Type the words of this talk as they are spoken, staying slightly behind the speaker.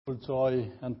Joy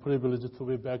and privilege to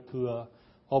be back to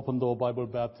Open Door Bible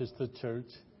Baptist Church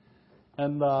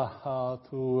and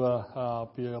to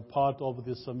be a part of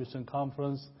this mission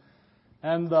conference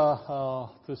and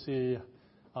to see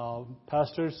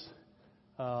pastors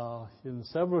in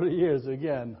several years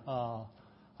again,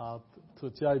 to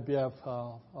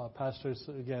GIBF pastors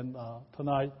again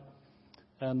tonight.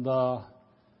 And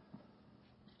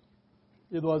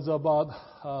it was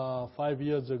about 5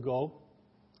 years ago.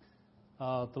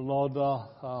 The Lord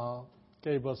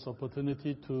gave us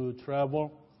opportunity to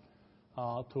travel,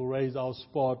 to raise our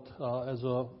spot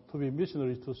to be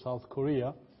missionaries to South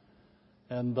Korea.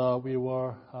 And we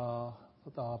were,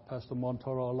 Pastor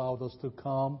Montoro allowed us to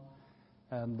come.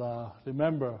 And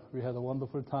remember, we had a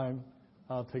wonderful time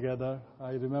together.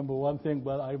 I remember one thing,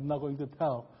 but I'm not going to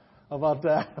tell about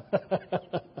that.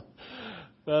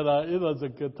 But it was a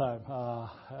good time.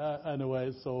 Anyway,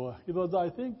 so it was,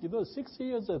 I think, 6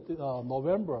 years at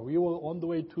November. We were on the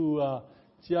way to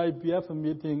GIBF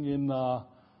meeting in,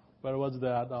 where was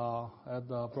that? At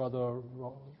Brother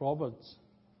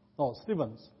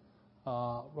Stevens.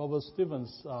 Robert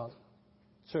Stevens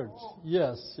Church.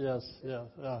 Yes.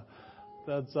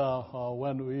 That's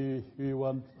when we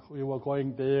were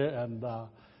going there, and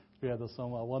we had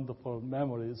some wonderful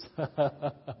memories.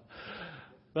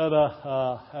 But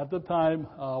at the time,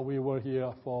 we were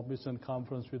here for mission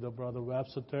conference with Brother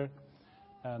Webster,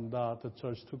 and the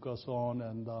church took us on,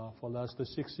 and for the last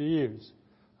 6 years,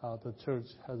 the church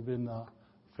has been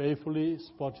faithfully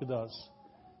supported us.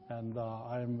 And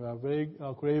I'm very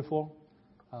grateful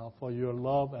for your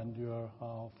love and your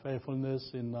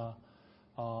faithfulness in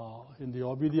the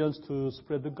obedience to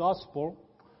spread the gospel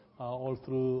all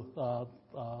through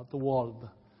the world.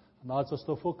 Not just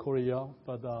for Korea,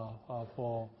 but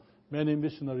for many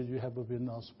missionaries you have been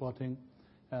supporting.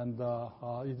 And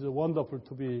it's wonderful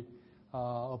to be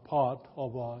a part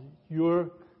of your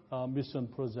mission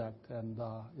project. And,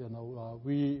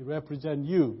 we represent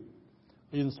you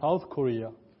in South Korea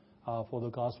for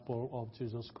the gospel of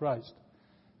Jesus Christ.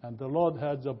 And the Lord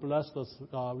has blessed us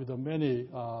with many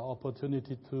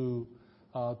opportunity to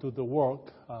do the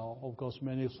work. Of course,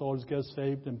 many souls get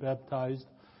saved and baptized.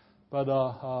 But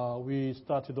we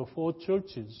started 4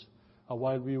 churches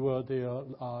while we were there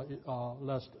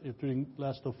during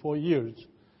last 4 years.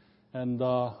 And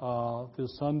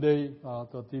this Sunday,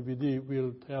 the DVD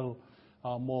will tell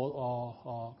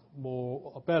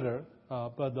better.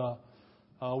 But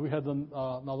we had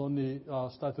not only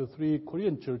started 3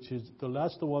 Korean churches. The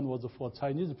last one was for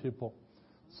Chinese people.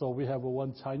 So we have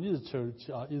one Chinese church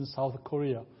in South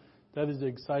Korea. That is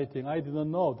exciting. I didn't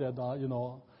know that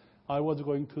I was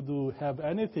going to have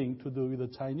anything to do with the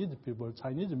Chinese people,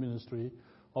 Chinese ministry.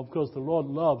 Of course, the Lord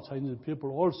loves Chinese people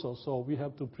also, so we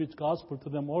have to preach gospel to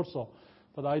them also.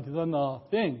 But I didn't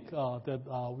think that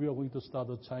we are going to start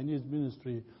a Chinese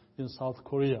ministry in South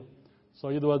Korea. So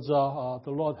it was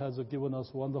the Lord has given us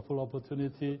wonderful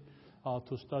opportunity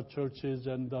to start churches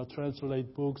and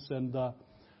translate books and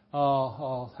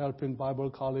helping Bible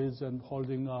college and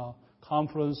holding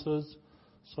conferences,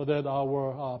 so that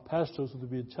our pastors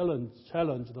would be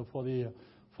challenged for the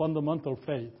fundamental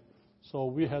faith. So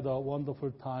we had a wonderful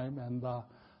time, and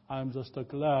I'm just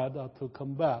glad to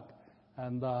come back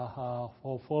and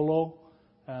follow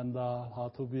and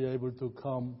to be able to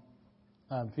come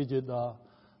and visit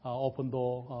Open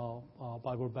Door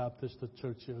Bible Baptist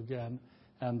Church again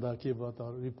and give a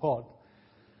report.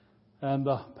 And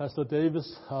Pastor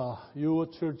Davis, your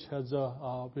church has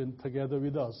been together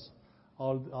with us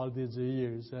all these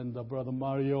years, and Brother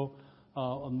Mario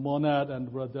and Monad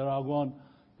and Brother Aragon,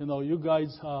 you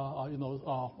guys,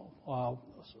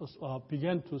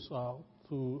 began to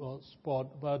support,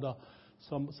 but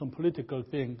some political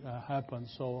thing happened,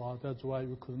 so that's why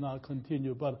we could not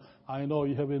continue. But I know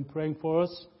you have been praying for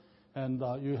us, and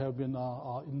you have been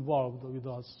involved with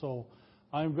us. So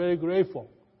I'm very grateful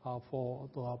for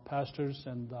the pastors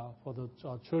and for the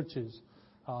churches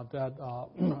that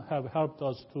have helped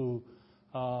us to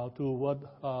do what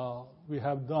we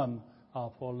have done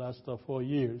for the last 4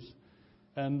 years.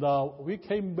 And we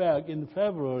came back in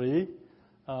February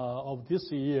of this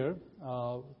year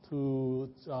to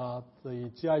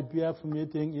the GIBF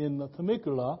meeting in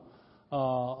Temecula,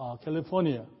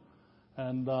 California.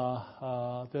 And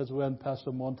that's when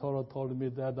Pastor Montoro told me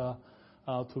that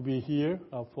to be here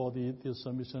for this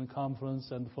mission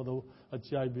conference and for the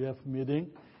GIBF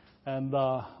meeting. And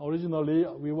originally,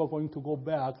 we were going to go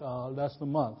back last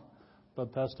month,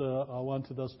 but Pastor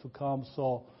wanted us to come,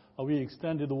 so we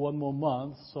extended 1 more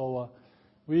month. So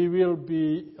we will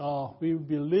be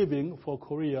leaving for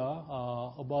Korea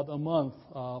about a month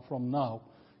from now.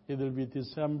 It will be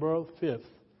December 5th.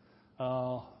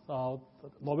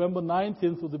 November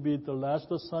 19th would be the last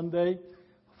Sunday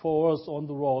for us on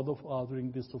the road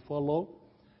during this furlough.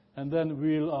 And then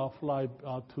we'll fly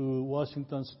to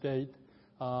Washington State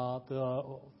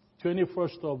the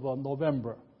 21st of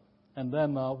November. And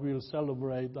then we'll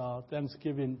celebrate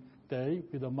Thanksgiving Day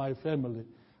with my family.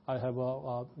 I have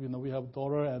we have a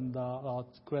daughter and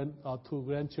two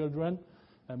grandchildren,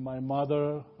 and my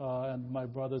mother and my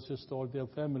brother, sister, all their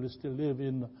families still live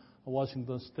in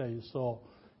Washington State. So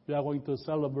we are going to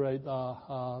celebrate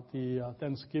the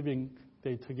Thanksgiving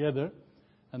Day together,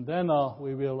 and then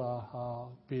we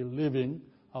will be leaving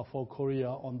for Korea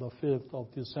on the 5th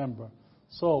of December.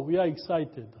 So we are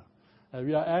excited.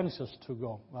 We are anxious to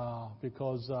go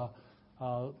because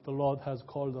the Lord has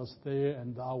called us there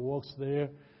and our works there.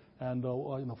 And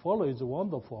follow is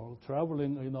wonderful.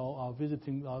 Traveling,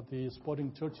 visiting the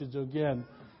sporting churches again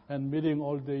and meeting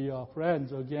all the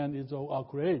friends again is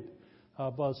great.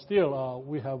 But still,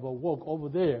 we have a work over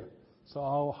there. So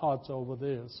our hearts are over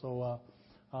there. So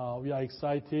we are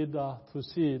excited to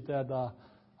see that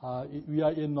we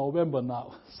are in November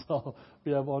now. So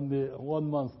we have only 1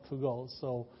 month to go.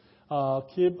 So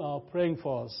keep praying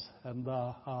for us. And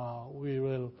we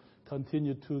will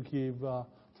continue to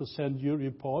send you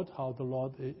report how the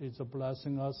Lord is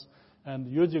blessing us and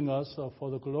using us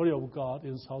for the glory of God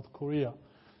in South Korea.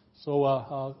 So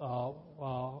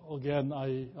again,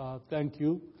 I thank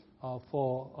you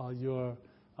for your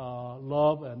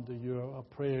love and your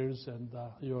prayers and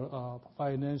your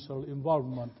financial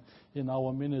involvement in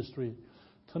our ministry.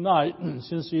 Tonight,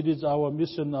 since it is our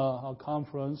mission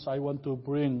conference, I want to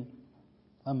bring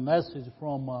a message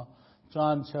from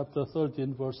John chapter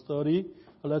 13, verse 30.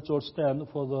 Let's all stand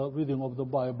for the reading of the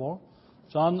Bible.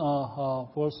 John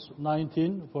verse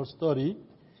 19, verse 30.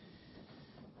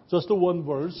 Just one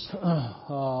verse.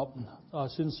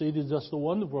 Since it is just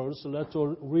one verse, let's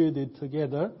all read it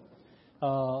together.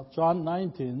 John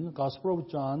 19, Gospel of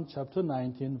John, chapter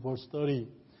 19, verse 30.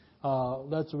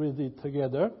 Let's read it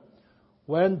together.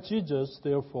 When Jesus,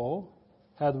 therefore,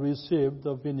 had received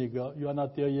the vinegar. You are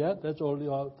not there yet? Let's all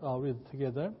read it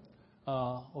together.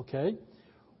 Okay.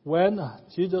 When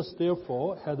Jesus,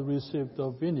 therefore, had received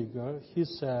the vinegar, he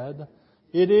said,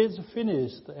 "It is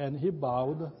finished." And he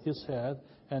bowed his head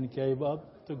and gave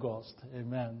up the ghost.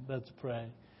 Amen. Let's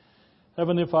pray.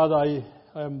 Heavenly Father, I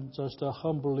am just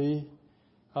humbly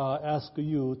ask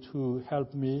you to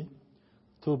help me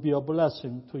to be a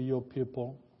blessing to your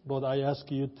people. Lord, I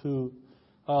ask you to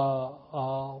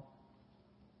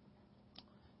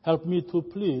help me to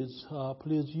please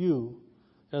you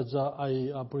as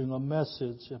I bring a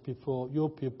message before your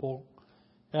people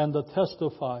and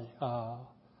testify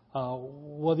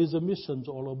what is the mission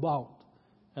all about.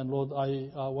 And Lord, I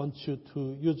want you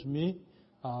to use me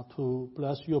to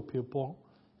bless your people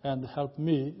and help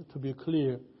me to be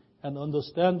clear and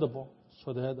understandable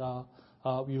so that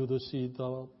we would see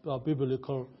the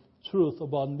biblical truth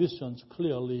about missions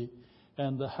clearly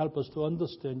and help us to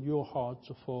understand your heart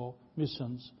for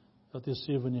missions this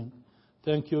evening.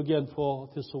 Thank you again for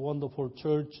this wonderful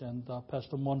church and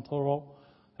Pastor Montoro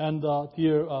and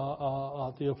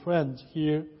dear friends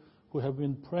here who have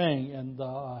been praying and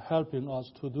helping us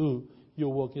to do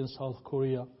your work in South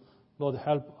Korea. Lord,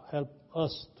 help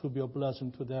us to be a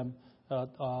blessing to them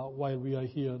while we are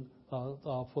here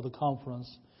for the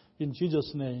conference. In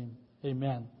Jesus' name,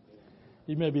 amen.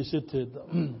 You may be seated.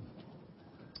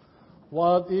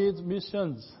 What is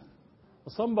missions?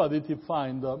 Somebody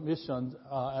defined missions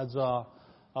as a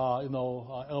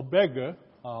beggar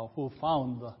who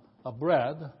found a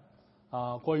bread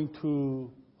going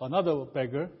to another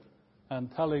beggar and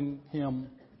telling him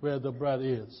where the bread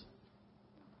is.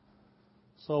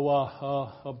 So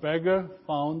a beggar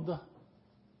found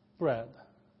bread,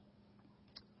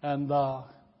 and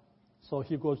so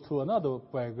he goes to another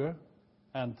beggar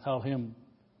and tell him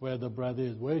where the bread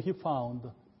is, where he found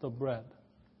the bread.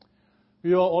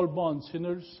 We are all born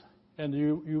sinners, and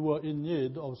you were in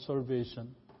need of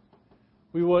salvation.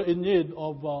 We were in need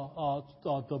of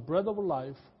the bread of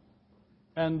life,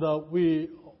 and we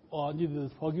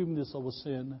needed forgiveness of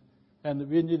sin, and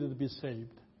we needed to be saved.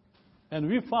 And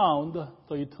we found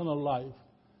the eternal life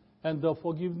and the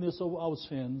forgiveness of our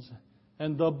sins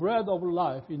and the bread of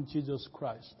life in Jesus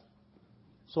Christ.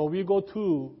 So we go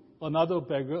to another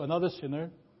beggar, another sinner,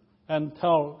 and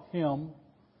tell him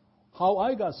how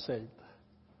I got saved,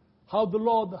 how the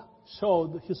Lord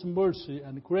showed His mercy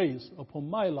and grace upon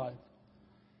my life,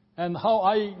 and how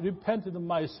I repented of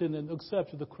my sin and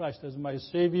accepted Christ as my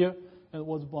Savior and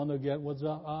was born again,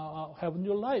 have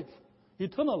new life,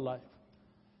 eternal life,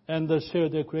 and share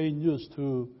the great news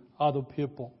to other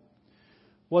people.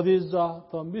 What is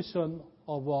the mission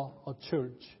of a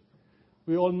church.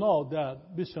 We all know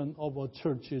that mission of a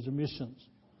church is missions.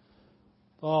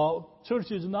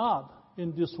 Church is not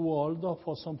in this world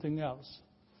for something else.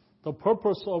 The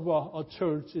purpose of a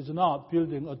church is not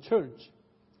building a church.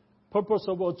 Purpose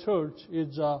of a church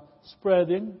is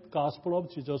spreading gospel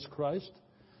of Jesus Christ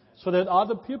so that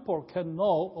other people can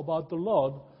know about the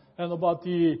Lord and about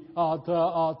the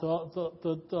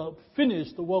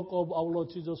finished work of our Lord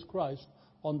Jesus Christ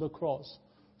on the cross,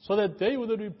 so that they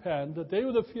would repent, that they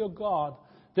would fear God,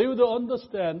 they would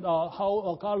understand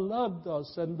how God loved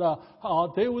us, and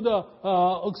they would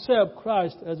accept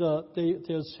Christ as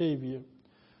their Savior.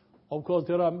 Of course,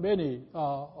 there are many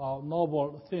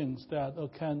noble things that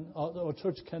a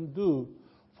church can do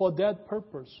for that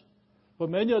purpose. But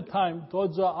many a time,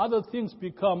 those other things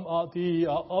become the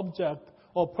object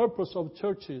or purpose of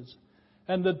churches,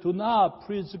 and they do not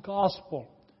preach the gospel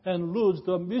and lose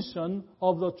the mission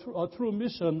of the true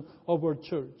mission of our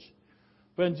church.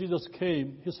 When Jesus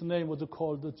came, his name was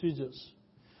called Jesus.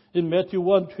 In Matthew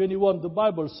 1:21, the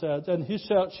Bible says, "And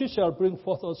she shall bring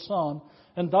forth a son,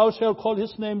 and thou shalt call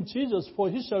his name Jesus, for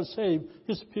he shall save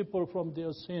his people from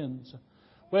their sins."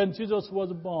 When Jesus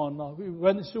was born,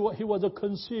 when he was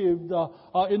conceived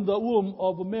in the womb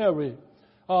of Mary,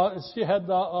 she had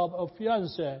a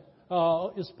fiancé,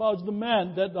 espoused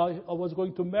man that was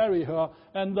going to marry her,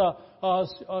 and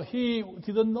he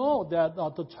didn't know that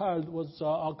the child was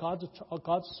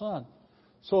God's son.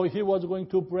 So he was going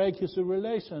to break his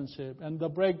relationship and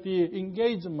break the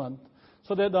engagement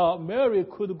so that Mary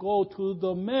could go to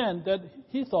the man that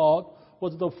he thought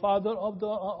was the father of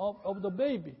the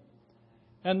baby.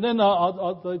 And then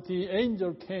the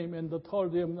angel came and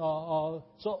told him,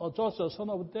 "Joseph, son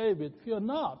of David, fear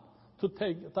not to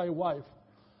take thy wife."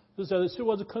 He said she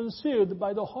was conceived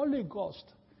by the Holy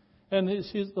Ghost. And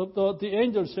the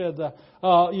angel said,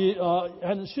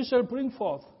 "And she shall bring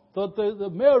forth, the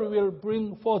Mary will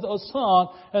bring forth a son,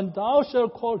 and thou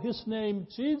shalt call his name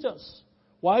Jesus."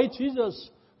 Why Jesus?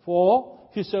 For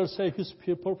he shall save his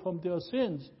people from their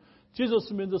sins. Jesus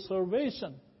means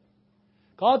salvation.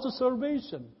 God's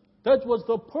salvation. That was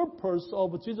the purpose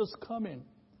of Jesus coming.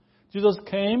 Jesus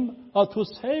came to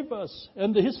save us,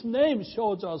 and his name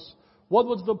shows us what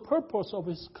was the purpose of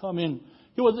his coming.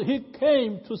 He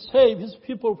came to save his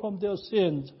people from their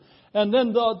sins. And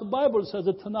then the Bible says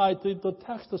that tonight, the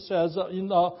text says in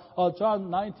John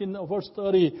 19, verse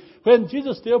 30, when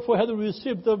Jesus therefore had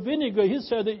received the vinegar, he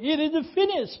said, "It is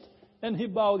finished." And he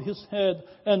bowed his head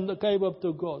and gave up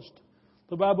the ghost.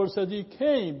 The Bible says he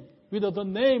came with the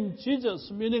name Jesus,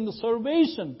 meaning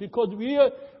salvation, because we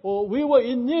were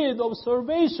in need of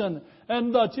salvation.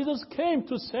 And Jesus came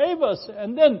to save us.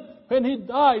 And then when he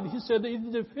died, he said,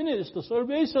 "It is finished." The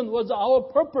salvation was our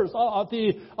purpose, our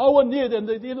need, and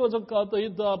it was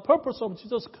the purpose of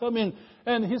Jesus coming.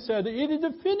 And he said, "It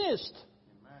is finished."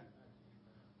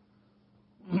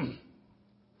 Amen.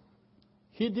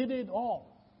 He did it all.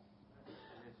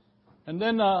 And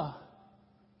then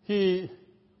he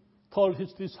told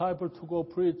his disciples to go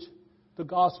preach the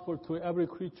gospel to every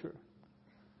creature.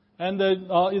 And it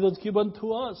was given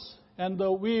to us. And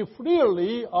we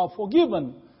freely are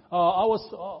forgiven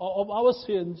of our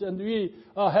sins. And we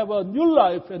have a new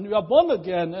life. And we are born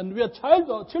again. And we are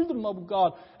children of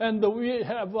God. And we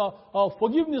have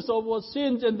forgiveness of our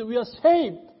sins. And we are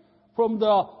saved from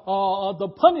the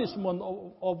punishment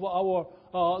of our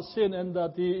sin and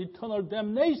the eternal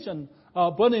damnation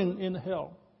burning in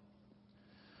hell.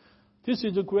 This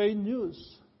is great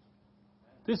news.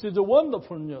 This is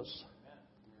wonderful news.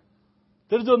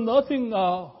 There is nothing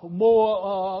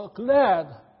more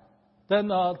glad than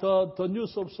the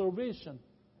news of salvation.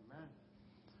 Amen.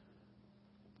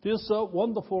 This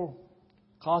wonderful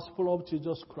gospel of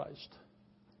Jesus Christ,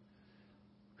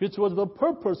 which was the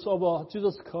purpose of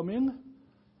Jesus' coming,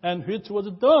 and which was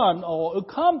done or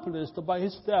accomplished by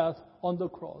his death on the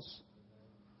cross.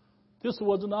 This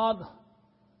was not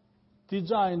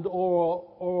designed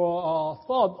or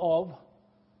thought of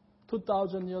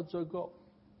 2,000 years ago.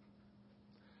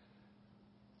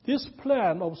 This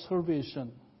plan of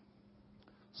salvation,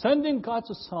 sending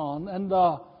God's Son and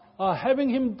having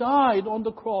him died on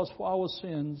the cross for our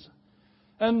sins,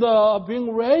 and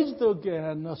being raised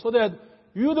again, so that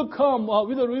we would come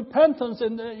with a repentance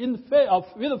and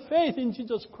with a faith in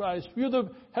Jesus Christ. We would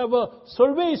have a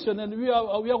salvation, and we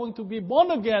are going to be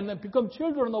born again and become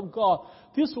children of God.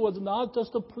 This was not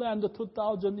just a plan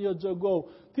 2,000 years ago.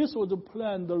 This was a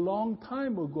plan a long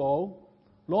time ago,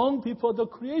 long before the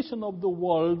creation of the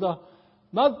world,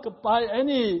 not by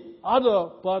any other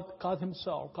but God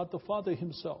himself, God the Father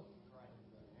himself.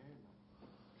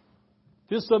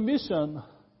 This mission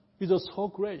is so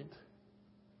great.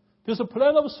 This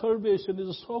plan of salvation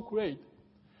is so great.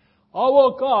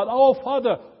 Our God, our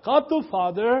Father, God the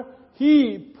Father,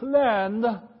 He planned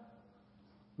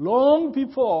long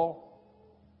before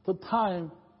the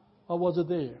time was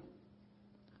there.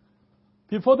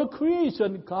 Before the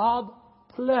creation, God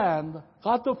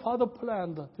the Father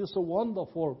planned this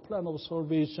wonderful plan of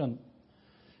salvation.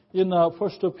 In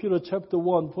 1 Peter chapter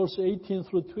 1, verse 18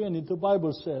 through 20, the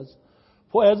Bible says,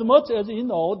 "For as much as ye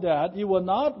know that ye were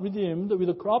not redeemed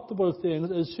with corruptible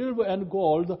things as silver and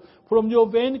gold from your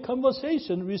vain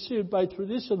conversation received by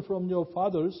tradition from your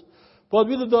fathers, but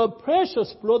with the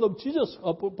precious blood of Jesus,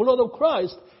 blood of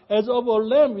Christ, as of a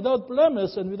lamb without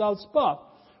blemish and without spot,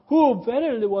 who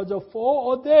verily was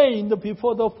foreordained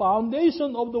before the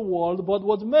foundation of the world, but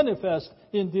was manifest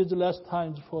in these last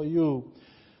times for you."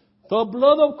 The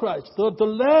blood of Christ, the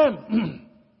Lamb,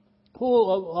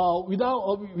 who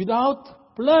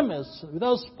without blemish,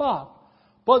 without spot,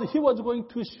 but He was going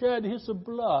to shed His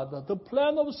blood. The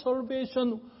plan of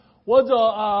salvation was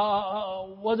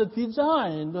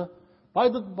designed by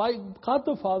God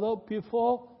the Father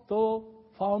before the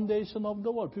foundation of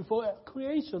the world, before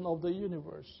creation of the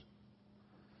universe.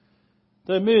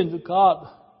 That means God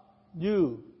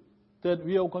knew that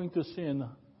we are going to sin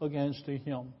against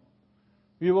Him.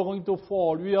 We were going to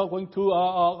fall. We are going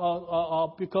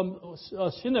to become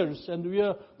sinners, and we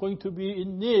are going to be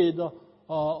in need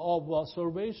of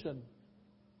salvation.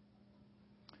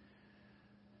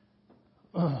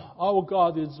 Our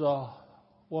God is a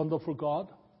wonderful God,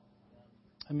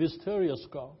 a mysterious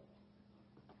God.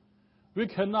 We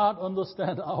cannot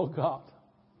understand our God.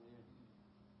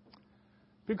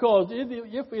 Because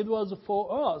if it was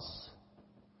for us,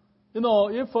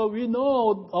 if we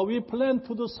know we plan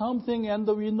to do something and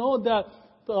we know that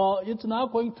it's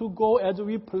not going to go as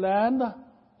we planned,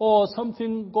 or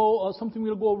something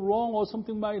will go wrong, or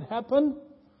something might happen,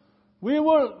 we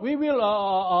will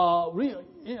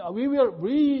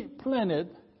replan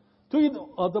it, do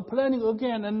the planning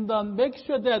again, and make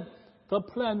sure that the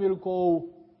plan will go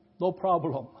no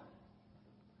problem.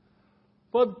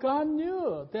 But God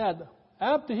knew that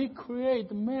after He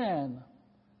created man,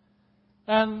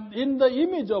 and in the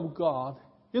image of God,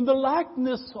 in the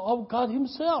likeness of God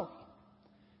Himself,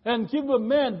 and give a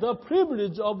man the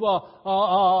privilege of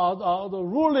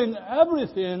ruling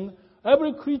everything,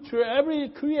 every creature, every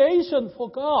creation for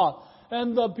God,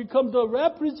 and become the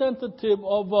representative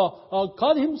of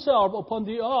God Himself upon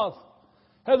the earth,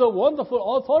 had a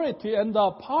wonderful authority and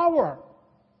power.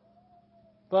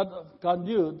 But God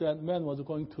knew that man was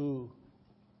going to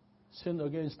sin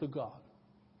against God,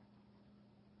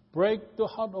 break the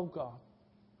heart of God,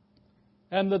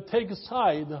 and take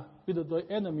side with the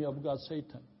enemy of God,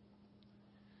 Satan.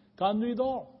 God knew it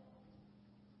all.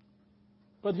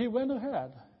 But He went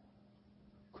ahead,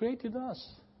 created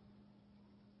us.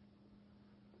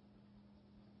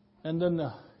 And then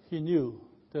He knew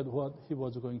that what He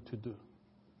was going to do.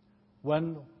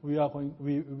 When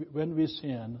we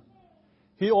sin,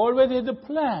 He already had a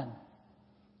plan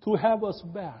to have us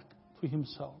back to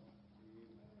Himself.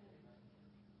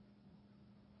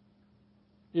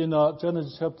 In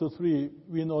Genesis chapter 3,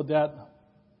 we know that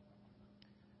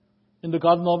in the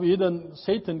Garden of Eden,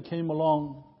 Satan came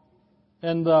along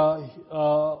and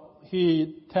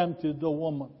he tempted the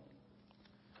woman.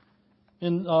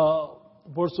 In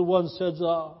verse 1 says,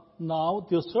 "Now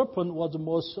the serpent was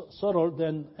more subtle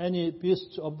than any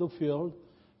beast of the field,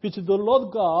 which the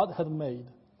Lord God had made.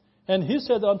 And He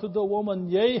said unto the woman,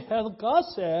 Yea, hath God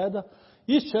said,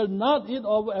 Ye shall not eat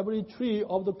of every tree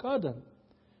of the garden?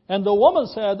 And the woman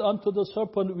said unto the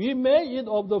serpent, We may eat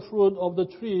of the fruit of the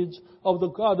trees of the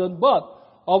garden, but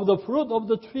of the fruit of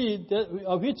the tree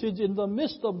which is in the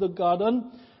midst of the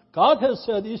garden, God has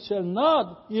said, Ye shall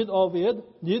not eat of it,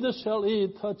 neither shall ye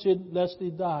touch it, lest ye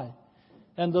die.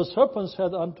 And the serpent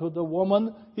said unto the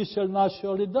woman, Ye shall not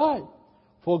surely die.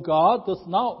 For God doth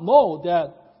now know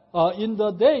that in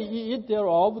the day ye eat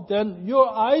thereof, then your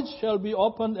eyes shall be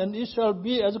opened, and ye shall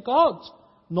be as gods,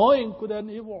 knowing good and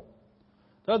evil."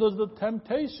 That was the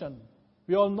temptation.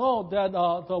 We all know that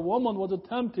the woman was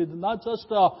tempted not just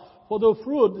for the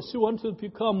fruit. She wanted to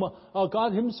become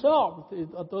God Himself.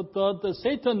 The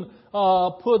Satan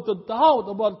put the doubt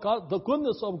about God, the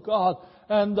goodness of God,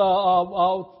 and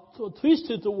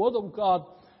twisted the word of God,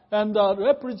 and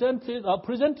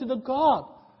presented God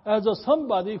as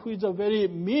somebody who is very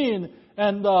mean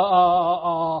and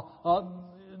not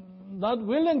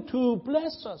willing to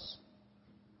bless us.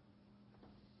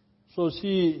 So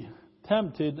she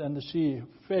tempted and she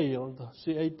failed.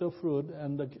 She ate the fruit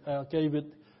and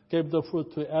gave the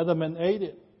fruit to Adam and ate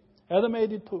it. Adam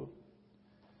ate it too.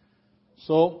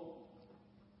 So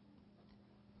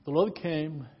the Lord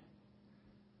came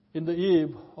in the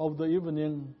eve of the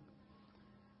evening,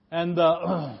 and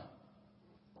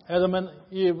Adam and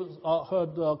Eve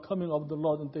heard the coming of the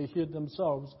Lord, and they hid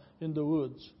themselves in the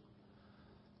woods.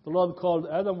 The Lord called,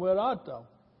 Adam, where art thou?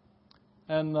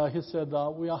 And he said,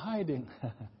 we are hiding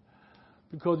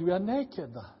because we are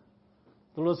naked.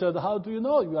 The Lord said, how do you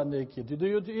know you are naked? Did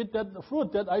you eat that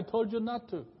fruit that I told you not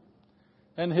to?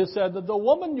 And he said, the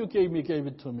woman you gave me gave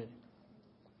it to me.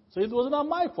 So it was not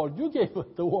my fault. You gave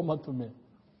the woman to me.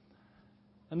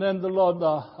 And then the Lord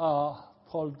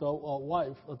told the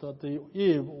wife, the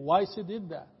Eve, why she did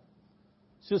that.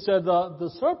 She said, the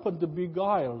serpent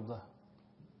beguiled.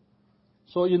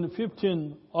 So in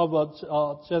 15 of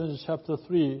Genesis chapter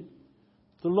 3,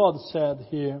 the Lord said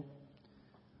here,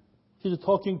 He's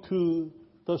talking to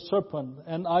the serpent,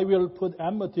 and I will put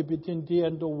enmity between thee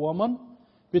and the woman,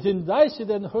 between thy seed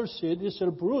and her seed. It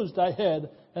shall bruise thy head,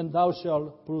 and thou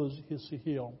shalt bruise his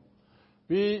heel.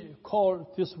 We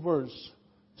call this verse,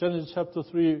 Genesis chapter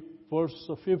 3,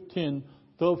 verse 15,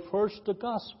 the first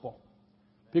gospel.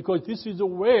 Because this is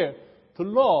where the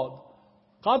Lord,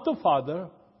 God the Father,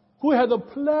 who had a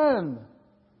plan,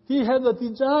 He had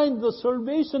designed the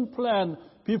salvation plan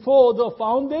before the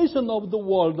foundation of the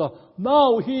world.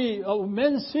 Now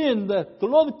man sinned, the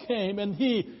Lord came and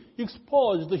He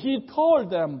exposed, He told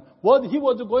them what He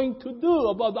was going to do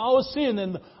about our sin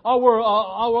and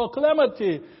our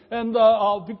calamity. And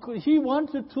because He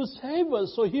wanted to save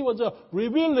us, so He was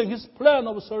revealing His plan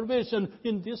of salvation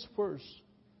in this verse.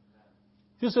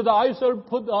 He said, I shall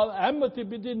put enmity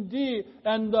between thee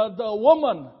and the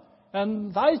woman,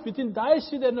 and between thy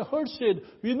seed and her seed.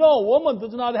 We know woman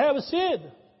does not have a seed.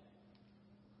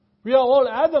 We are all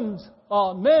Adam's,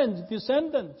 man's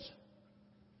descendants.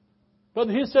 But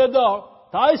he said,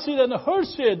 thy seed and her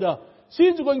seed,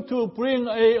 she's going to bring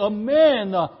a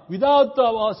man without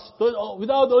a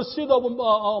seed of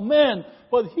a man,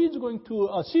 but she's going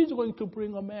to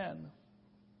bring a man.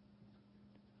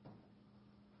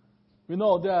 We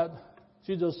know that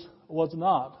Jesus was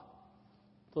not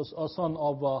a son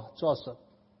of Joseph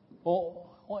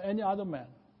or any other man.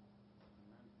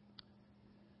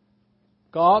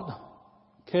 God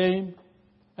came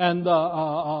and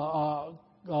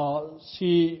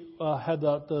she had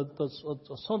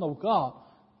the Son of God,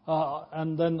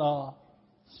 and then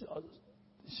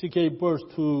she gave birth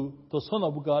to the Son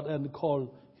of God and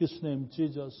called His name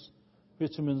Jesus,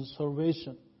 which means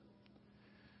salvation.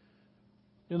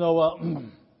 You know,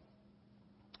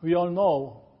 we all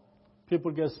know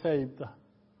people get saved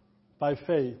by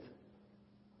faith.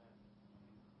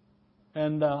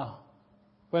 And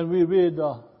when we read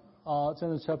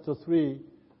Genesis chapter 3,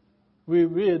 we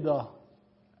read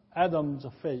Adam's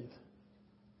faith.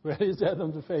 Where is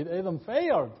Adam's faith? Adam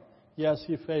failed. Yes,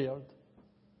 he failed.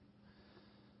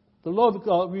 The Lord,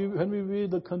 when we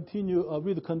read the continue,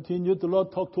 the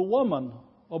Lord talked to woman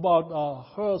about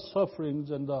her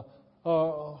sufferings, and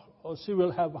she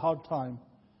will have a hard time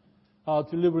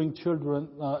delivering children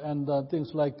and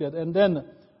things like that. And then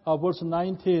verse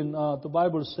 19, the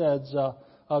Bible says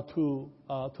to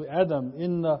Adam,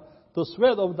 in the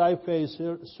sweat of thy face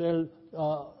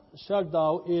shalt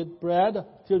thou eat bread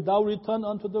till thou return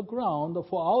unto the ground,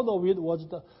 for out of it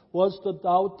was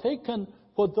thou taken,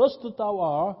 for dust thou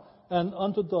art, and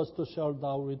unto dust shalt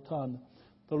thou return.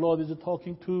 The Lord is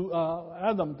talking to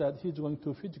Adam that he's going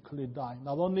to physically die.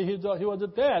 Not only he was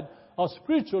dead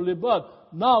spiritually, but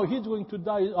now he's going to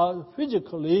die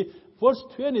physically. Verse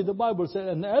 20, the Bible says,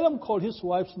 and Adam called his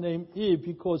wife's name Eve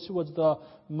because she was the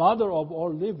mother of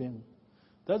all living.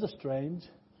 That's strange.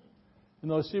 You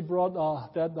know, she brought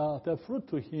that fruit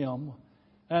to him,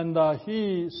 and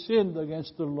he sinned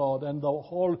against the Lord, and the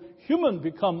whole human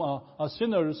become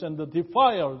sinners and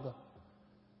defiled.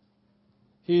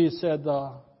 He said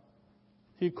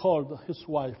he called his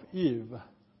wife Eve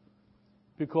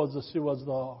because she was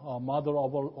the mother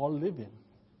of all living.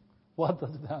 What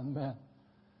does that mean?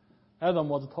 Adam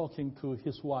was talking to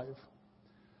his wife.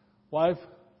 Wife,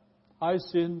 I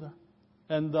sinned,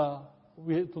 and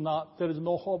there is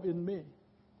no hope in me.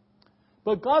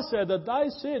 But God said that thy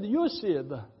seed, your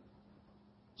seed.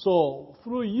 So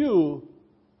through you,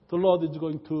 the Lord is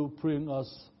going to bring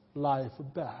us life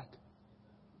back.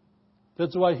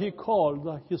 That's why He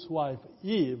called His wife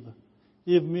Eve.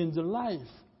 Eve means life.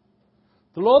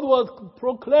 The Lord will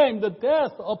proclaim the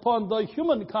death upon the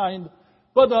humankind,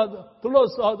 but the Lord,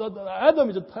 Adam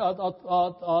is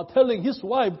telling his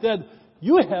wife that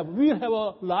we have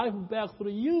a life back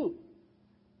through you.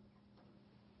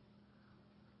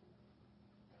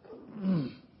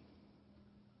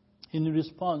 In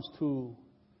response to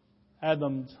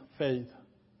Adam's faith,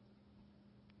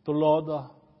 the Lord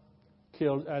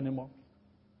killed animal.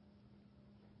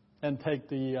 and take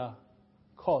the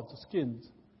coat, skins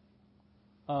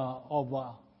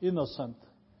of innocent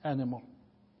animal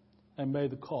and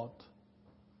made the coat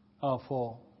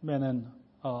for men and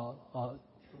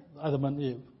Adam and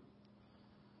Eve.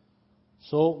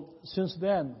 So since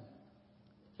then,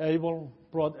 Abel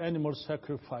brought animal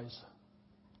sacrifice,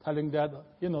 telling that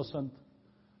innocent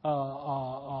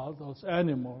those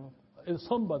animal is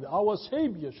somebody, our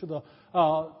Savior, should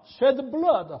shed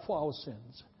blood for our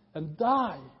sins and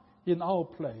die in our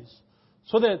place,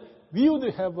 so that we would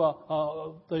have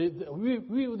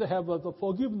we would have the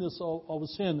forgiveness of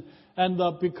sin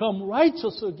and become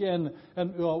righteous again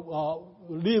and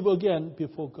live again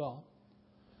before God.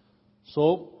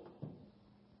 So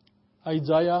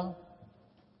Isaiah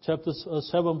chapter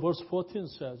 7 verse 14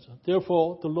 says,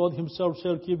 "Therefore the Lord himself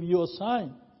shall give you a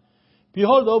sign.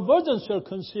 Behold, a virgin shall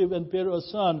conceive and bear a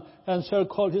son, and shall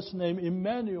call his name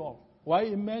Emmanuel." Why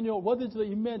Emmanuel? What is the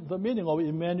meaning of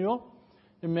Emmanuel?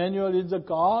 Emmanuel is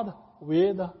God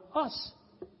with us.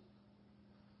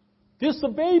 This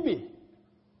baby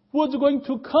who is going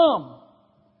to come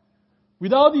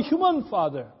without a human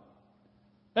father,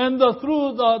 and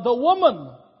through the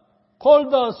woman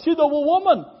called the seed of a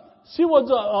woman, he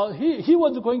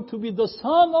was going to be the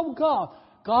Son of God.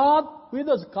 God with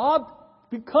us, God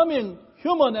becoming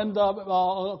human and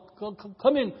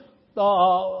coming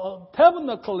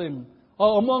tabernacling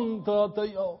among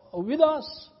with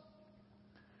us.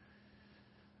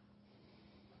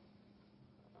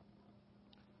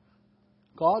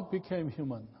 God became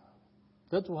human.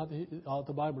 That's what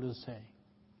the Bible is saying.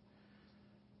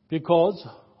 Because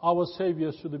our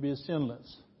Savior should be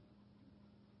sinless.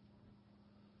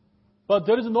 But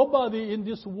there is nobody in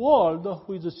this world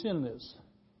who is sinless.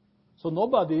 So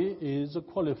nobody is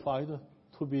qualified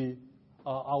to be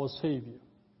our Savior.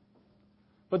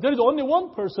 But there is only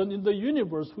one person in the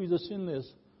universe who is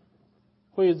sinless,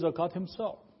 who is God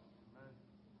himself.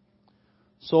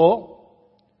 So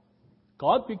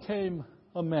God became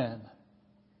a man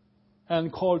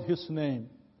and called his name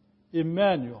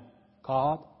Emmanuel,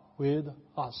 God with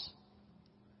us.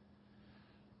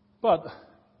 But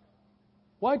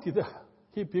why did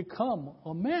he become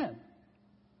a man?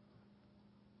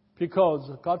 Because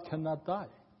God cannot die.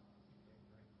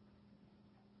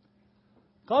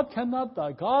 God cannot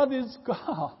die. God is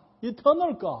God,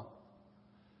 eternal God.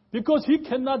 Because he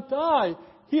cannot die,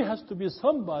 he has to be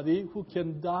somebody who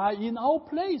can die in our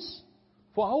place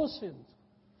for our sins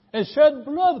and shed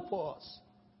blood for us.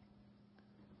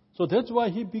 So that's why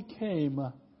he became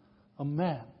a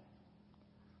man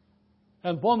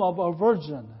and born of a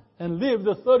virgin and lived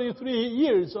 33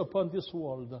 years upon this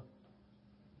world.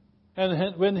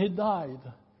 And when he died,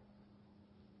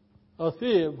 a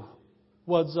thief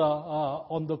was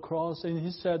on the cross, and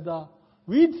he said,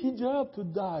 "We deserve to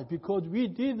die because we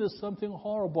did something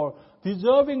horrible,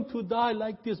 deserving to die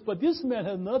like this. But this man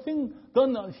had nothing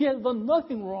done. He had done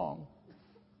nothing wrong."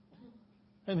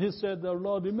 And he said,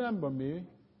 "Lord, remember me."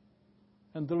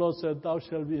 And the Lord said, "Thou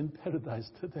shalt be in paradise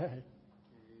today."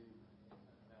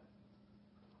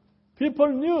 People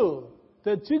knew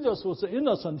that Jesus was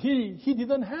innocent. He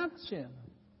didn't have sin.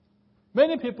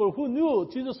 Many people who knew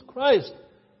Jesus Christ,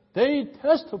 they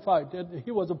testified that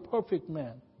he was a perfect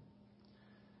man.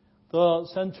 The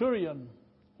centurion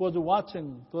was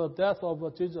watching the death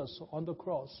of Jesus on the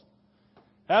cross.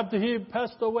 After he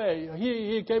passed away,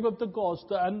 he gave up the ghost,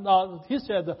 and he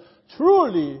said,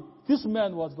 "Truly, this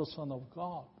man was the Son of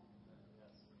God."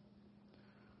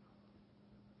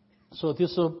 So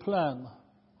this is a plan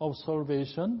of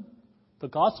salvation, the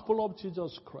gospel of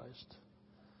Jesus Christ.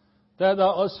 That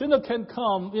a sinner can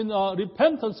come in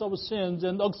repentance of sins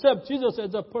and accept Jesus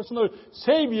as a personal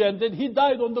Savior, and that he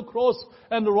died on the cross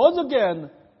and rose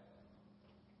again.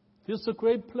 This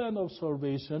great plan of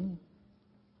salvation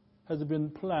has been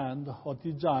planned or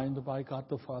designed by God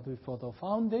the Father for the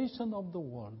foundation of the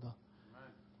world.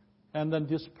 And then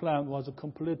this plan was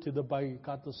completed by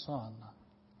God the Son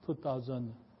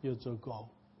 2,000 years ago.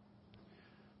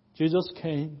 Jesus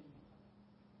came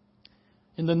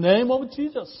in the name of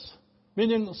Jesus,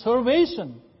 meaning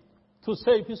salvation, to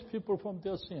save his people from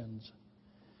their sins.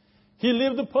 He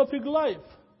lived a perfect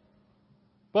life,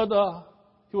 but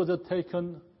he was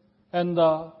taken, and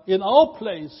in our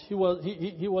place he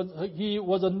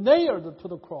was nailed to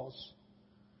the cross,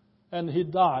 and he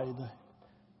died.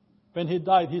 When he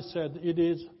died, he said, "It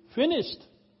is finished."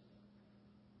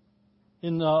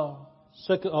 In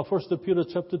 1 Peter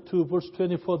chapter 2, verse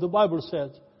 24, the Bible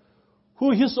says,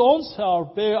 "Who his own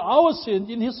self bare our sins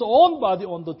in his own body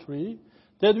on the tree,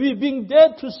 that we being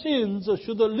dead to sins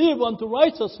should live unto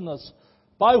righteousness,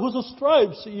 by whose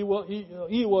stripes ye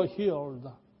were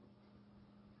healed."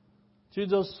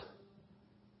 Jesus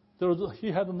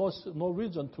he had no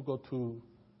reason to go to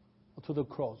the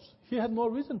cross. He had no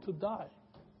reason to die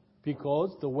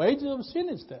because the wages of sin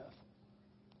is death.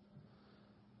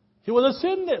 He was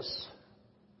sinless.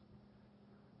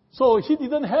 So he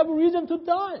didn't have a reason to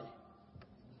die.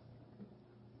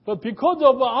 But because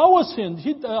of our sins,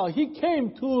 he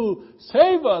came to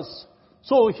save us.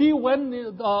 So he went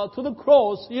to the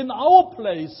cross in our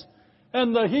place,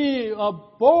 and he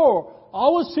bore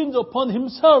our sins upon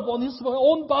himself, on his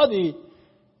own body,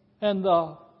 and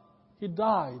he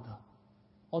died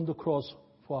on the cross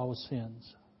for our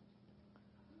sins.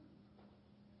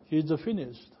 He is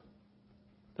finished.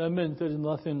 That means there is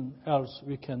nothing else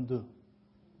we can do.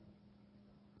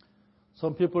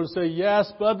 Some people say,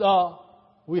 yes, but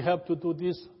we have to do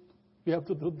this, we have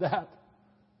to do that.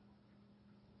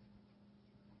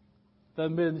 That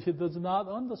means he does not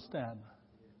understand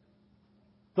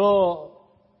the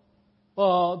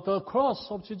cross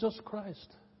of Jesus Christ.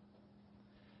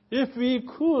 If we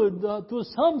could do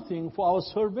something for our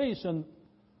salvation,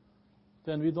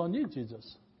 then we don't need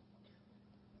Jesus.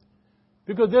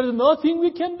 Because there is nothing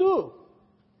we can do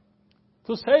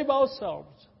to save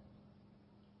ourselves.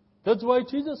 That's why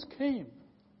Jesus came.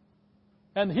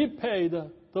 And he paid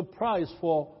the price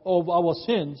of our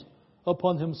sins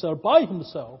upon himself, by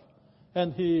himself.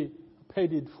 And he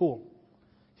paid it full.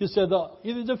 He said,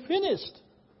 it is finished.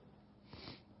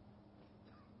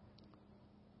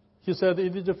 He said,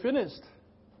 it is finished.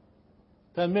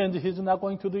 That means he's not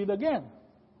going to do it again.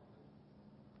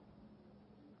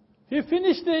 He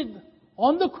finished it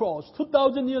on the cross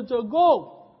 2,000 years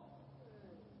ago.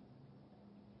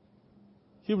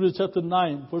 Hebrews chapter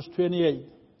 9, verse 28.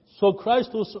 So Christ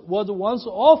was once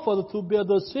offered to bear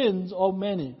the sins of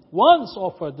many. Once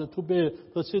offered to bear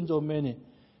the sins of many.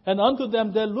 And unto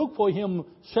them that look for him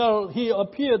shall he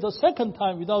appear the second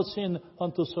time without sin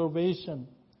unto salvation.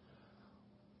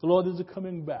 The Lord is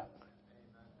coming back.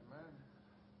 Amen.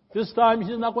 This time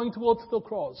he's not going to go to the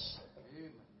cross.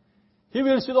 Amen. He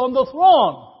will sit on the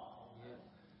throne. Amen.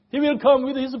 He will come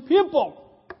with his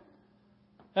people.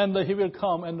 And he will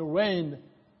come and reign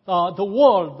the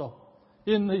world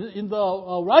in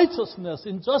the righteousness,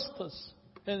 in justice,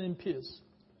 and in peace.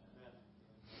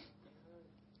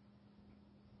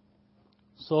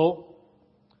 So,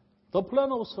 the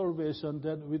plan of salvation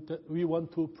that we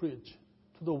want to preach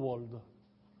to the world,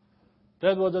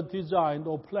 that was designed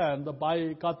or planned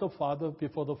by God the Father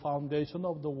before the foundation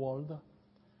of the world.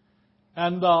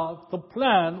 And the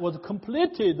plan was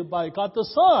completed by God the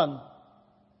Son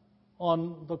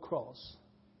on the cross.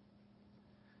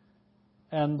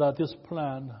 And this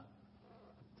plan,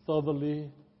 thirdly,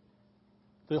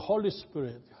 the Holy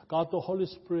Spirit, God the Holy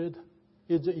Spirit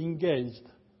is engaged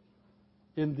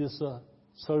in this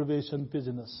salvation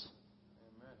business.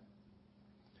 Amen.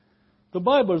 The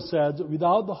Bible says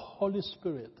without the Holy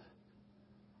Spirit,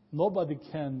 nobody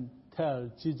can tell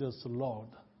Jesus Lord.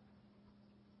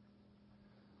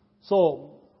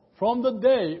 So, from the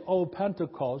day of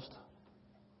Pentecost,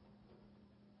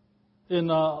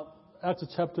 in Acts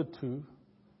chapter 2,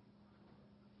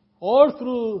 all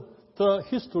through the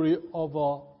history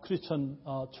of Christian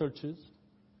churches,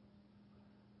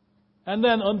 and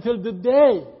then until the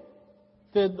day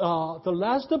that the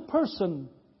last person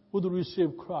would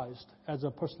receive Christ as a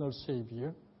personal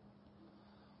Savior,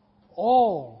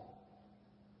 all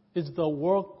is the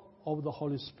work of the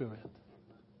Holy Spirit.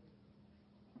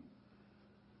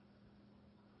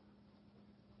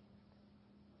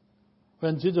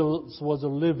 When Jesus was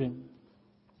living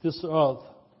this earth,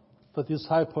 the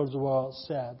disciples were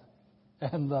sad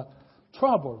and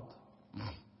troubled.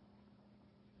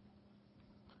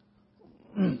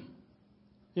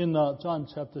 In John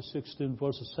chapter 16,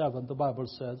 verse 7, the Bible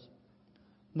says,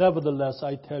 nevertheless,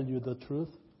 I tell you the truth.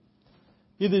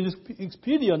 It is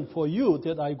expedient for you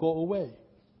that I go away.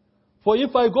 For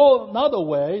if I go not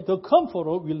away, the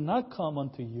Comforter will not come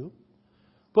unto you.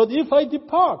 But if I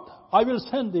depart, I will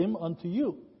send him unto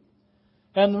you.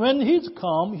 And when he is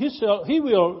come, he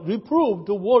will reprove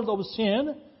the world of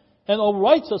sin and of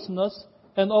righteousness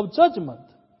and of judgment.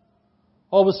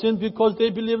 Of sin because they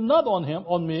believe not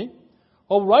on me.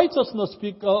 Of righteousness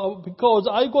because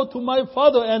I go to my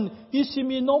Father and he see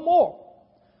me no more.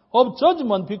 Of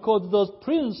judgment because the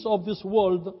prince of this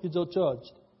world is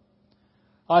judged.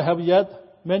 I have yet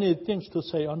many things to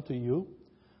say unto you,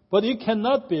 but you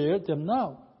cannot bear them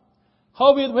now.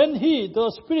 Howbeit, when he,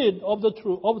 the Spirit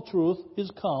of truth,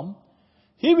 is come,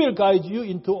 he will guide you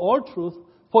into all truth,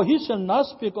 for he shall not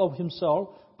speak of himself,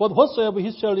 but whatsoever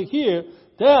he shall hear,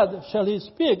 that shall he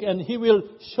speak, and he will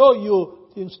show you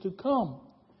things to come.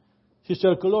 He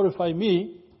shall glorify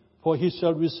me, for he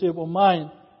shall receive of mine,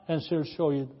 and shall show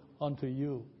it unto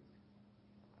you.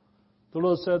 The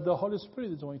Lord said the Holy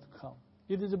Spirit is going to come.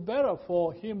 It is better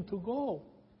for him to go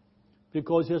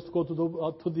because he has to go to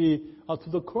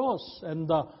the cross and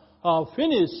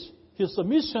finish his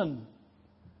mission.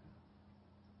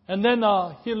 And then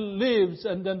he leaves,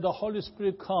 and then the Holy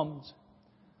Spirit comes.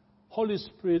 Holy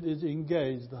Spirit is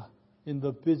engaged in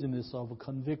the business of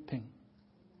convicting.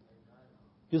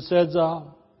 He says,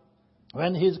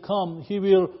 when he's come, he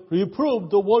will reprove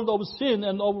the world of sin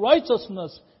and of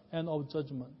righteousness and of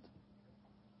judgment.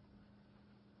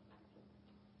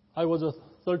 I was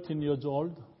 13 years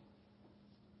old.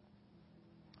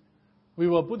 We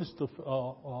were Buddhist,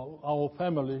 our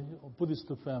family,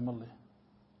 Buddhist family.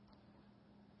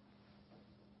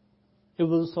 It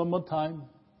was summertime,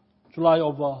 July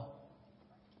of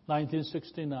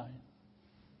 1969.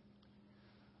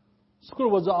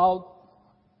 School was out,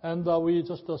 and we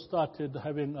just started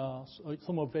having a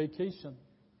summer vacation.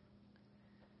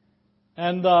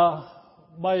 And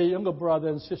my younger brother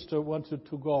and sister wanted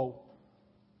to go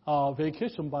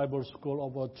vacation Bible school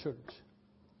of our church.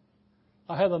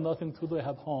 I had nothing to do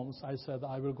at home, so I said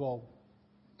I will go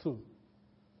too.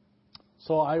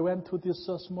 So I went to this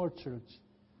small church,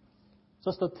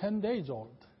 just 10 days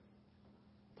old.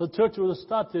 The church was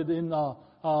started in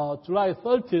July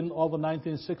 13 of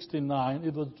 1969.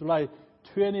 It was July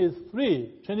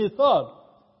 23rd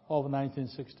of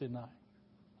 1969.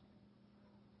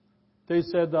 They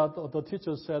said that the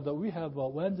teacher said that we have a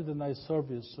Wednesday night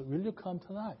service. Will you come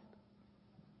tonight?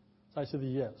 So I said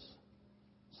yes.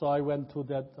 So I went to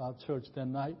that church that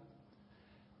night.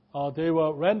 They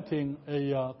were renting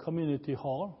a community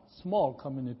hall, small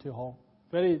community hall,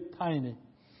 very tiny.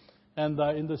 And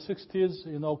in the 60s,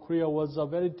 Korea was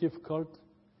very difficult.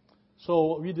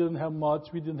 So we didn't have much.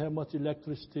 We didn't have much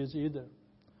electricity either.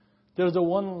 There's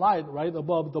one light right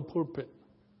above the pulpit.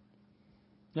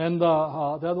 And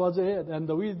that was it. And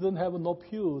we didn't have no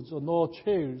pews or no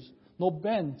chairs, no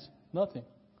bench, nothing.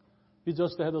 We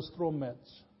just had straw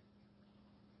mats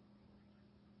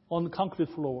on the concrete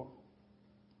floor.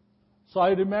 So I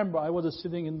remember I was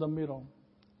sitting in the middle.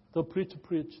 The preacher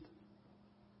preached.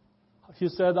 He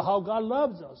said how God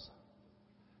loves us.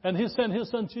 And he sent his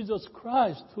son Jesus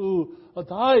Christ to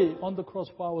die on the cross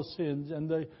for our sins.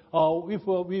 And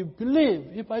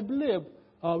if I believe,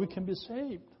 we can be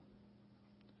saved.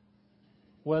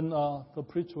 When the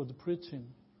preacher was preaching,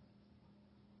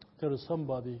 there was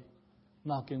somebody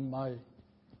knocking my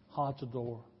heart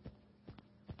door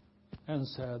and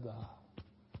said,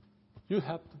 you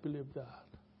have to believe that.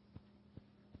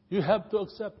 You have to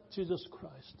accept Jesus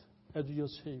Christ as your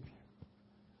Savior.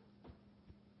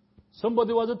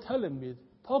 Somebody was telling me,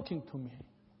 talking to me.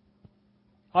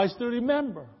 I still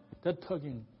remember that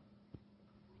talking.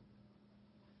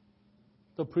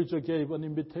 The preacher gave an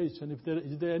invitation.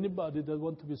 Is there anybody that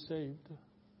wants to be saved?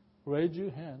 Raise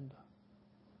your hand.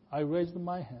 I raised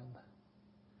my hand.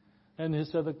 And he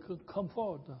said, come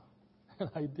forward. And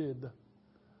I did.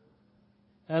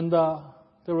 And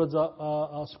there was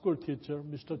a school teacher,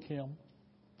 Mr. Kim,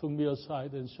 took me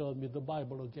aside and showed me the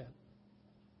Bible again.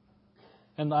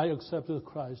 And I accepted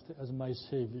Christ as my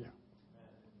Savior.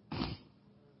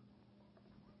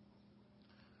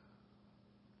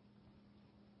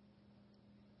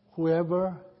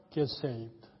 Whoever gets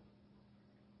saved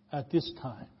at this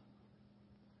time,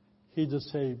 he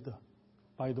is saved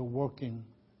by the working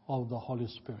of the Holy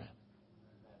Spirit.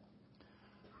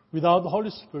 Without the Holy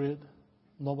Spirit,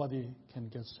 nobody can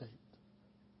get saved.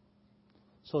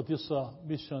 So this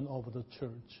mission of the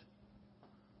church,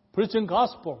 preaching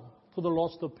gospel to the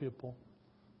lost people,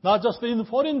 not just in the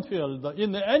foreign field,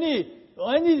 in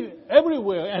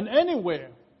everywhere and anywhere.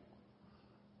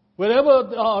 Wherever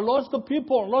lost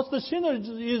people, lost sinners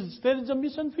is, there is a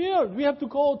mission field. We have to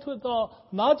go to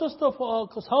not just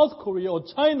South Korea or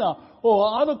China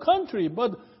or other country,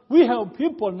 but we have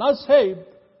people not saved,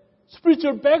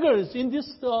 spiritual beggars in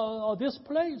this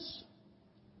place.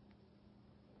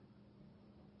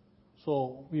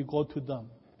 So we go to them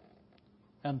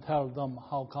and tell them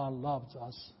how God loves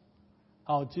us,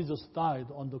 how Jesus died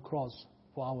on the cross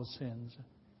for our sins.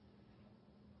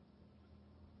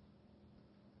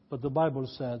 But the Bible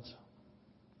says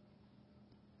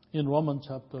in Romans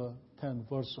chapter 10,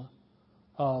 verse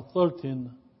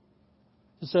 13,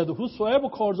 it said, whosoever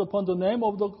calls upon the name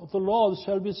of the Lord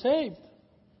shall be saved.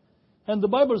 And the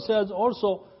Bible says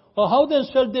also, how then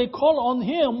shall they call on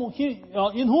him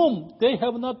in whom they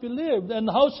have not believed? And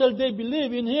how shall they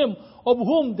believe in him of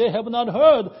whom they have not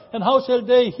heard? And how shall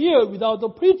they hear without a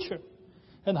preacher?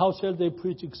 And how shall they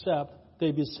preach except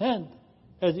they be sent?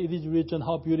 As it is written,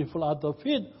 how beautiful are the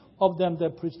feet of them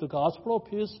that preach the gospel of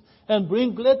peace and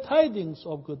bring glad tidings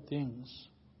of good things.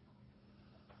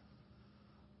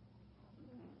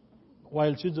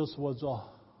 while Jesus was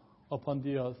upon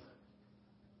the earth,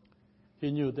 he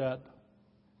knew that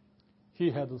he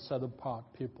had to set apart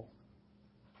people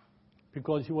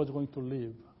because he was going to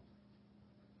live.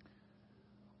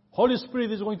 Holy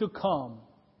Spirit is going to come,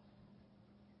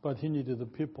 but he needed the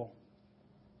people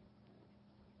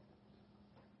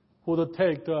who would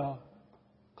take the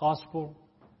gospel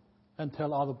and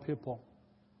tell other people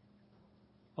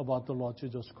about the Lord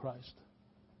Jesus Christ.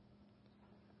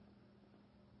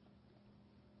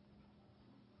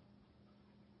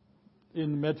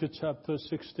 In Matthew chapter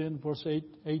 16, verse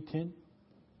 18,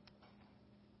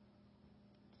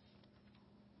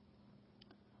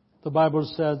 the Bible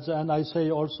says, "And I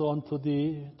say also unto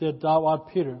thee that thou art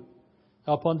Peter.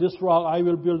 Upon this rock I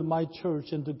will build my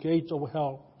church, and the gates of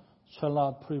hell shall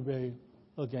not prevail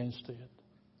against it."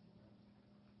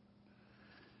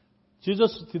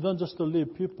 Jesus didn't just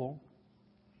leave people.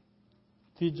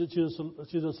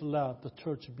 Jesus left the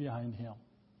church behind him,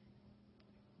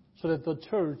 so that the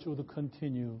church would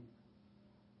continue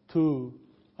to,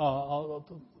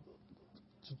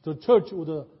 the church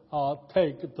would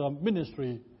take the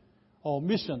ministry or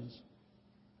missions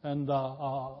and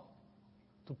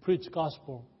to preach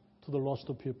gospel to the lost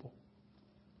people.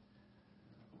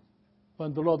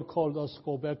 When the Lord called us to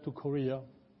go back to Korea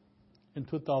in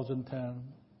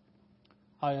 2010,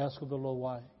 I asked the Lord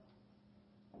why.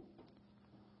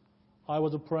 I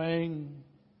was praying.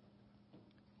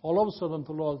 All of a sudden,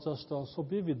 the Lord just so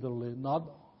vividly,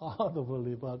 not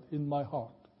audibly, but in my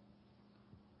heart,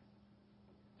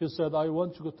 He said, "I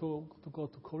want you to go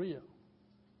to Korea."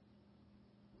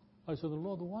 I said,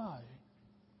 "Lord, why?"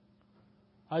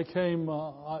 I came,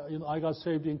 I got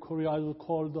saved in Korea. I was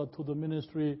called to the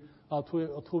ministry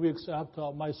 2 weeks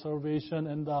after my salvation,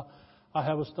 and I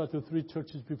have started 3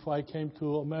 churches before I came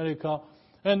to America.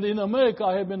 And in America,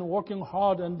 I have been working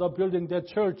hard and building that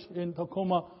church in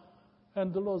Tacoma.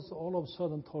 And the Lord all of a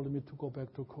sudden told me to go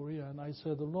back to Korea. And I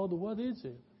said, "Lord, what is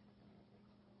it?"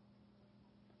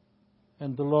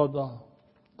 And the Lord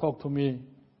talked to me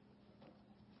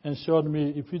and showed me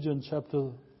Ephesians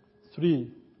chapter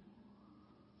 3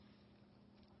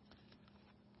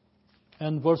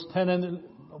 and verse 10.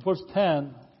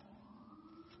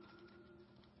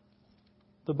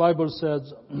 The Bible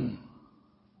says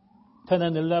 10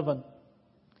 and 11.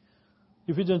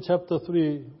 Ephesians chapter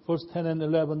 3, verse 10 and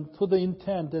 11. "To the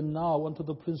intent and now unto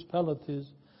the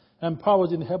principalities and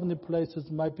powers in heavenly places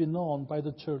might be known by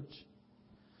the church,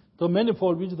 the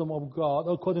manifold wisdom of God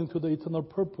according to the eternal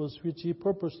purpose which He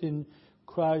purposed in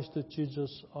Christ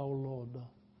Jesus our Lord."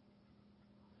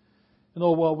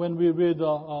 When we read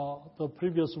the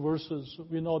previous verses,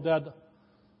 we know that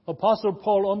Apostle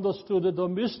Paul understood the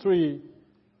mystery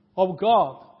of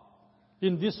God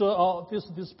in this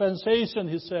dispensation,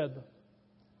 he said.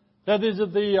 That is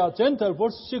the Gentile.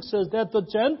 Verse 6 says that the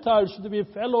Gentiles should be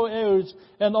fellow heirs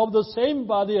and of the same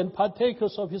body and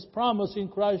partakers of His promise in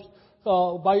Christ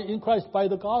by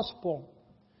the gospel.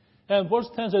 And verse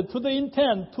 10 says, "To the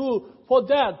intent for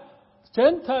that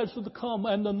Gentiles should come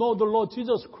and know the Lord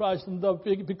Jesus Christ and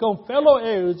become fellow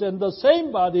heirs and the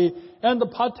same body and the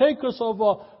partakers of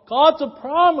God's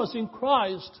promise in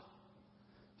Christ."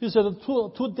 He said,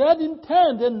 to that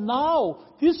intent, and now,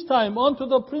 this time, unto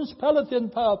the principality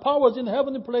and powers in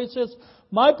heavenly places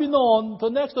might be known. The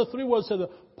next 3 words said,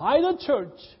 by the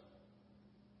church.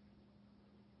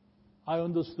 I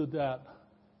understood that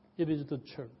it is the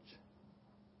church.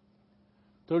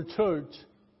 The church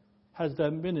has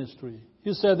that ministry.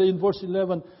 He said in verse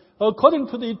 11, "According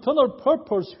to the eternal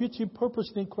purpose which He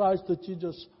purposed in Christ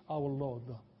Jesus our Lord."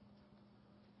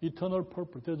 Eternal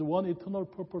purpose. There's one eternal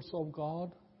purpose of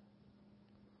God.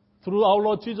 Through our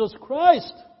Lord Jesus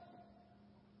Christ.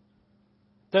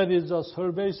 That is the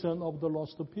salvation of the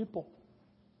lost people.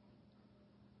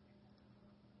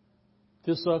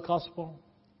 This gospel,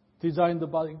 designed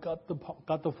by God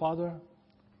the Father,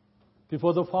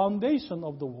 before the foundation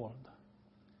of the world.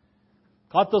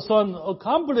 God the Son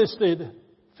accomplished it,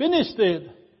 finished it.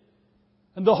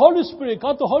 And the Holy Spirit,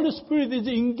 God the Holy Spirit is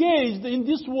engaged in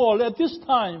this world at this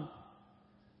time.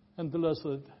 And the rest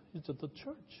is the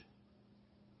church.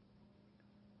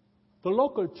 The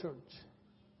local church.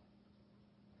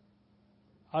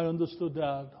 I understood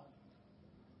that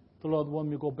the Lord wanted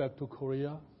me to go back to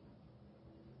Korea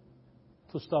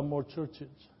to start more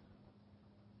churches.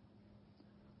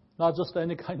 Not just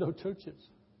any kind of churches.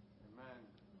 Amen.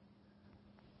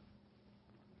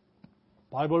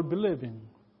 Bible believing,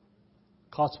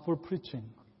 gospel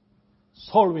preaching,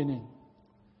 soul winning,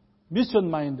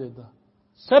 mission minded,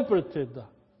 separated,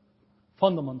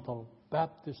 fundamental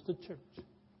Baptist church.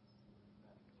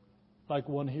 Like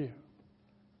one here.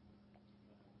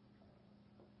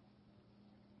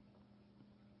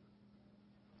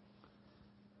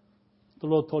 the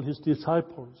Lord told his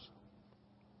disciples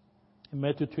in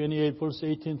Matthew 28, verse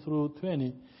 18 through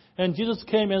 20. And Jesus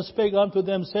came and spake unto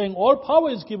them, saying, All power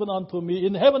is given unto me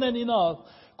in heaven and in earth.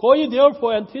 Go ye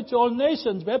therefore and teach all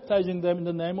nations, baptizing them in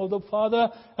the name of the Father,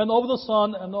 and of the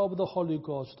Son, and of the Holy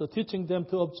Ghost, teaching them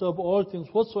to observe all things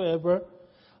whatsoever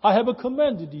I have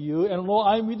commanded you, and lo,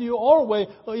 I am with you always,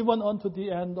 even unto the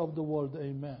end of the world.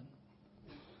 Amen.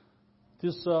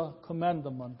 This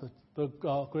commandment, the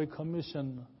Great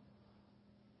Commission,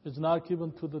 is not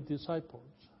given to the disciples.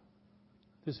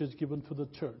 This is given to the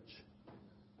church.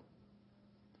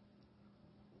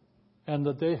 And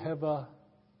they have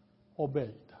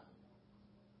obeyed.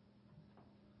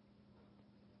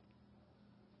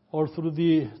 Or through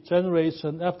the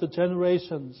generation, after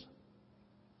generations,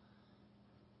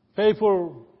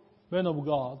 faithful men of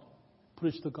God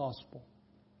preach the gospel.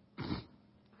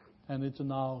 And it's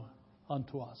now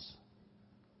unto us.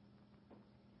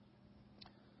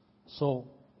 So,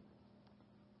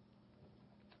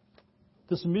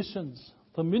 this missions,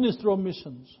 the ministry of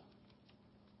missions,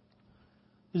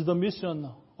 is the mission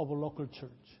of a local church.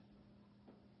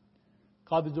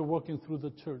 God is working through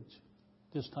the church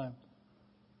this time,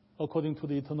 according to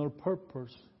the eternal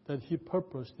purpose that He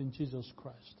purposed in Jesus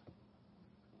Christ.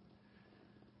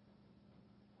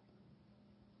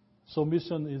 So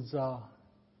mission is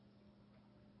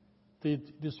the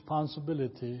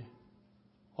responsibility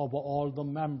of all the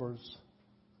members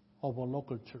of a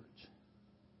local church,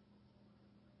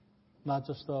 not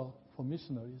just for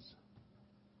missionaries,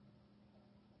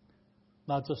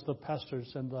 not just the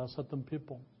pastors and certain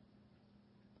people.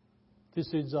 This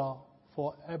is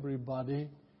for everybody,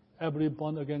 every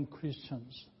born-again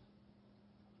Christians.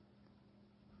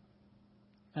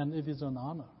 And it is an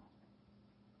honor,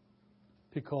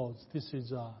 because this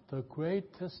is the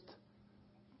greatest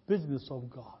business of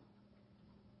God,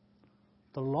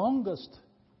 the longest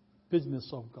business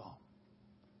of God,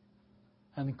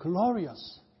 and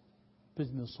glorious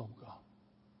business of God.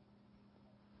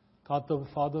 God the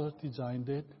Father designed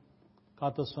it,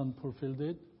 God the Son fulfilled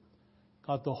it,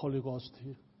 God the Holy Ghost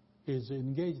is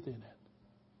engaged in it.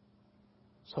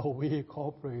 So we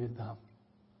cooperate with them.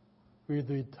 We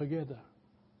do it together.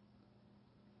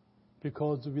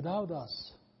 Because without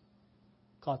us,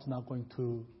 God's not going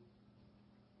to.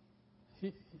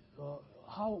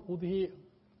 How would He,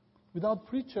 without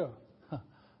preacher,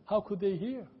 how could they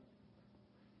hear?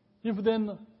 If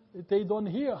then they don't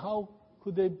hear, how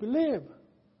could they believe?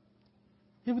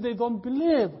 If they don't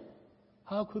believe,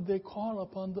 how could they call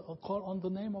on the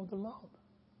name of the Lord?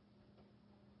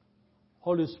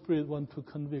 Holy Spirit wants to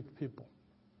convict people.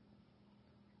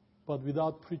 But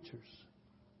without preachers,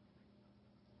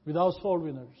 without soul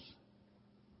winners,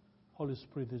 Holy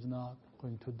Spirit is not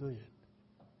going to do it.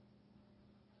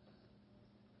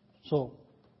 So,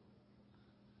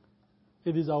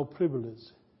 it is our privilege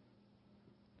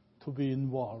to be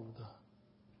involved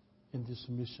in this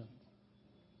mission,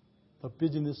 the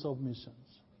business of missions.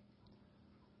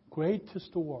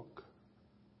 Greatest work.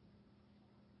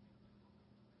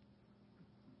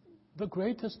 The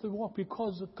greatest work,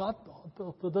 because God,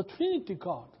 the Trinity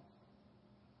God,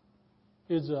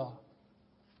 is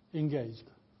engaged.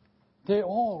 They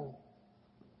all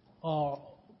are,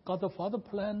 God the Father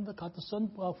planned, God the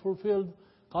Son fulfilled,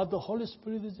 God the Holy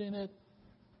Spirit is in it,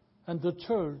 and the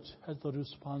church has the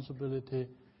responsibility,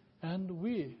 and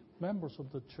we, members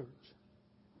of the church,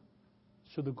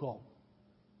 should go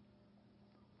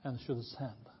and should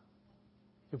send.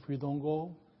 If we don't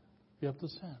go, we have to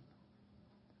send.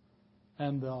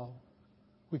 And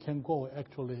we can go,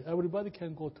 actually. Everybody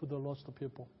can go to the lost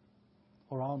people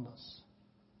around us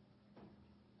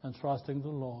and trusting the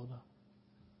Lord,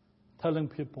 telling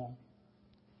people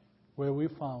where we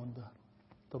found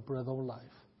the bread of life.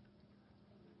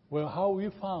 How we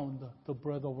found the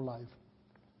bread of life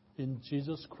in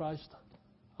Jesus Christ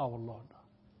our Lord.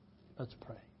 Let's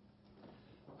pray.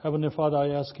 Heavenly Father, I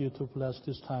ask you to bless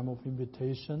this time of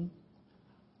invitation.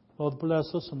 Lord, bless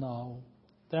us now.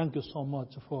 Thank you so much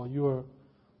for your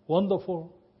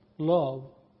wonderful love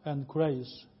and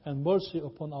grace and mercy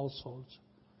upon our souls.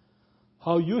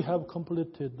 How you have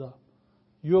completed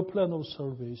your plan of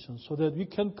salvation so that we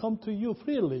can come to you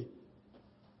freely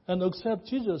and accept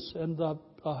Jesus and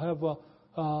have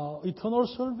eternal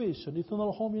salvation,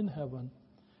 eternal home in heaven,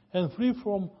 and free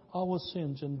from our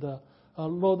sins. And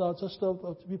Lord,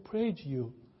 we praise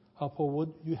you for what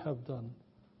you have done.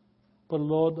 But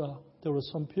Lord, there were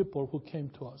some people who came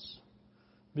to us.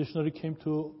 Missionary came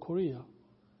to Korea,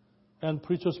 and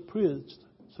preachers preached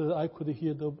so that I could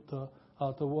hear the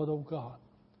word of God.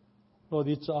 Lord,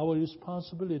 it's our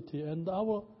responsibility and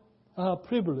our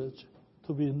privilege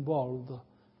to be involved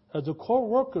as a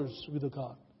co-workers with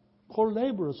God,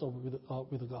 co-laborers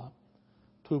with God,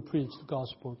 to preach the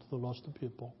gospel to the lost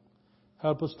people.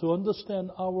 Help us to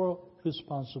understand our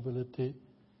responsibility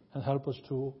and help us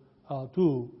to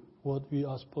do what we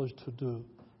are supposed to do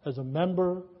as a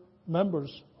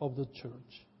members of the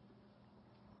church.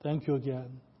 Thank you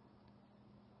again.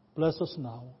 Bless us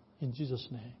now. In Jesus'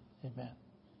 name, amen.